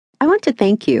want to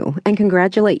thank you and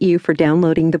congratulate you for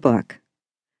downloading the book.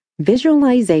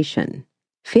 Visualization,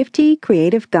 50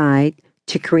 Creative Guide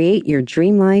to Create Your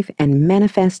Dream Life and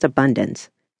Manifest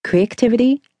Abundance,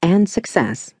 Creativity, and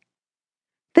Success.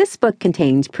 This book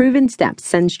contains proven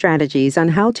steps and strategies on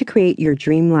how to create your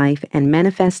dream life and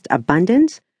manifest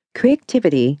abundance,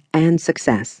 creativity, and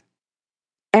success.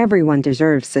 Everyone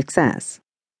deserves success.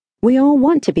 We all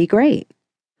want to be great.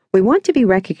 We want to be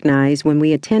recognized when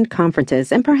we attend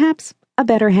conferences, and perhaps a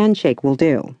better handshake will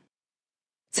do.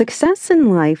 Success in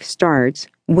life starts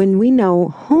when we know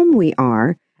whom we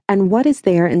are and what is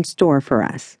there in store for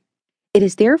us. It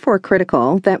is therefore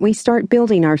critical that we start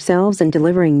building ourselves and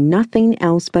delivering nothing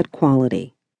else but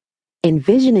quality.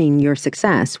 Envisioning your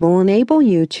success will enable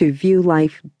you to view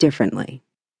life differently.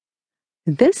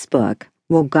 This book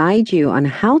will guide you on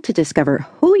how to discover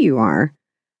who you are,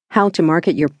 how to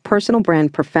market your personal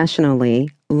brand professionally,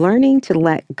 learning to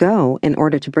let go in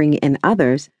order to bring in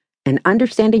others, and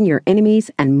understanding your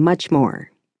enemies, and much more.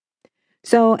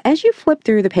 So, as you flip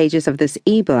through the pages of this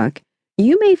ebook,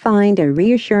 you may find a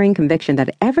reassuring conviction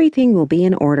that everything will be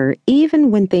in order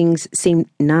even when things seem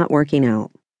not working out.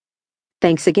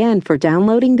 Thanks again for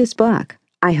downloading this book.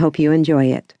 I hope you enjoy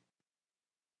it.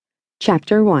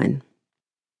 Chapter 1.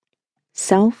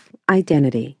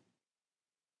 Self-Identity.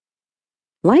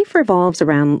 Life revolves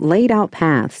around laid-out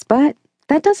paths, but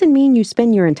that doesn't mean you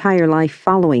spend your entire life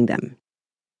following them.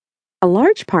 A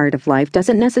large part of life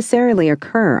doesn't necessarily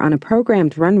occur on a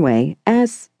programmed runway,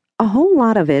 as a whole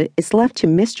lot of it is left to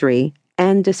mystery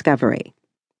and discovery.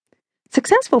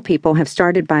 Successful people have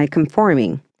started by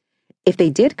conforming, if they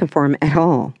did conform at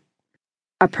all.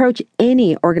 Approach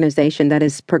any organization that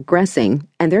is progressing,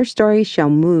 and their story shall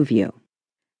move you.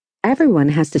 Everyone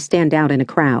has to stand out in a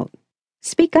crowd.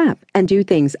 Speak up and do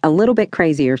things a little bit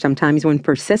crazier sometimes when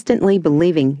persistently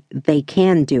believing they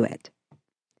can do it.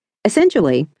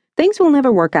 Essentially, things will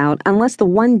never work out unless the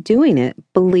one doing it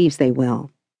believes they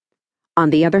will. On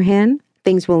the other hand,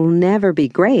 things will never be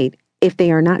great if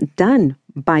they are not done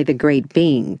by the great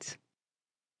beings.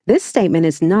 This statement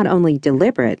is not only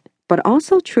deliberate, but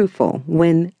also truthful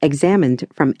when examined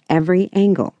from every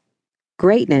angle.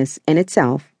 Greatness in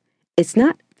itself is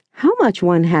not how much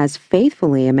one has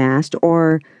faithfully amassed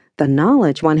or the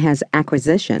knowledge one has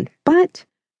acquisitioned, but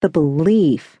the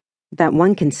belief that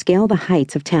one can scale the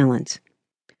heights of talent.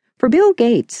 For Bill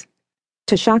Gates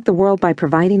to shock the world by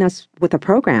providing us with a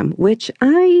program, which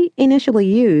I initially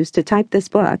used to type this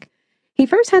book, he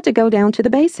first had to go down to the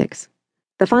basics.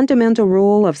 The fundamental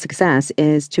rule of success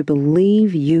is to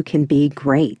believe you can be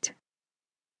great.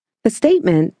 The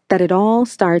statement that it all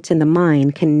starts in the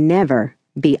mind can never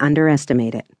be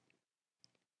underestimated.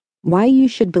 Why you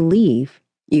should believe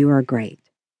you are great.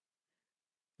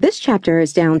 This chapter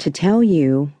is down to tell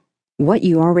you what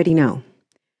you already know.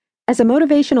 As a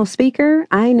motivational speaker,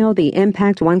 I know the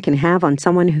impact one can have on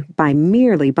someone by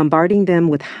merely bombarding them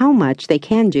with how much they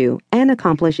can do and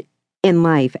accomplish in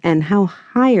life and how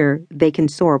higher they can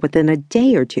soar within a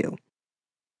day or two.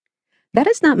 That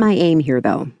is not my aim here,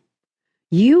 though.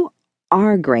 You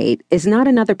are great is not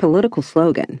another political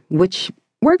slogan, which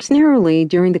works narrowly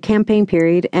during the campaign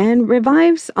period and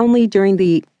revives only during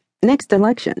the next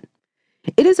election.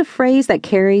 It is a phrase that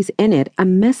carries in it a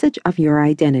message of your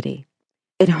identity.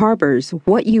 It harbors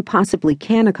what you possibly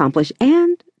can accomplish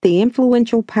and the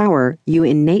influential power you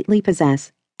innately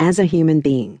possess as a human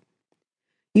being.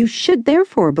 You should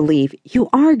therefore believe you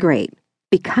are great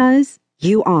because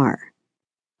you are.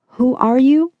 Who are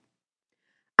you?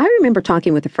 I remember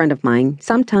talking with a friend of mine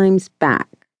sometimes back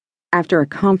after a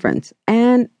conference,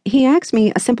 and he asked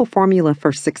me a simple formula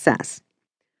for success.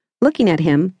 Looking at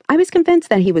him, I was convinced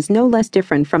that he was no less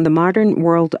different from the modern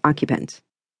world occupants.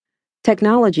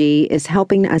 Technology is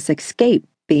helping us escape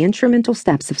the instrumental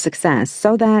steps of success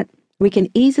so that we can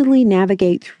easily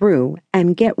navigate through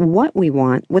and get what we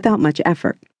want without much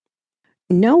effort.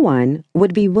 No one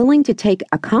would be willing to take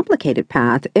a complicated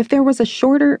path if there was a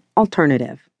shorter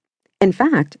alternative. In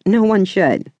fact, no one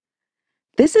should.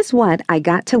 This is what I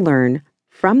got to learn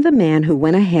from the man who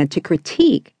went ahead to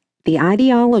critique the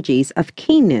ideologies of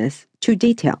keenness to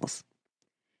details.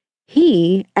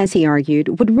 He, as he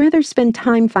argued, would rather spend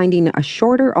time finding a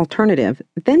shorter alternative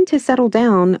than to settle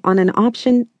down on an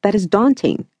option that is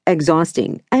daunting,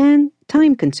 exhausting, and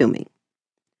time-consuming.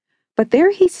 But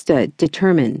there he stood,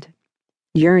 determined,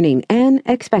 yearning, and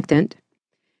expectant.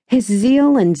 His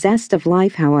zeal and zest of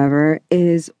life, however,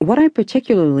 is what I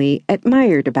particularly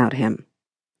admired about him.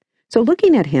 So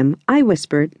looking at him, I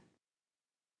whispered,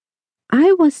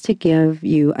 I was to give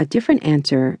you a different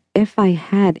answer if I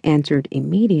had answered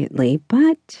immediately,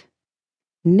 but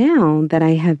now that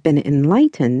I have been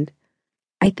enlightened,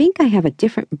 I think I have a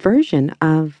different version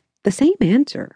of the same answer.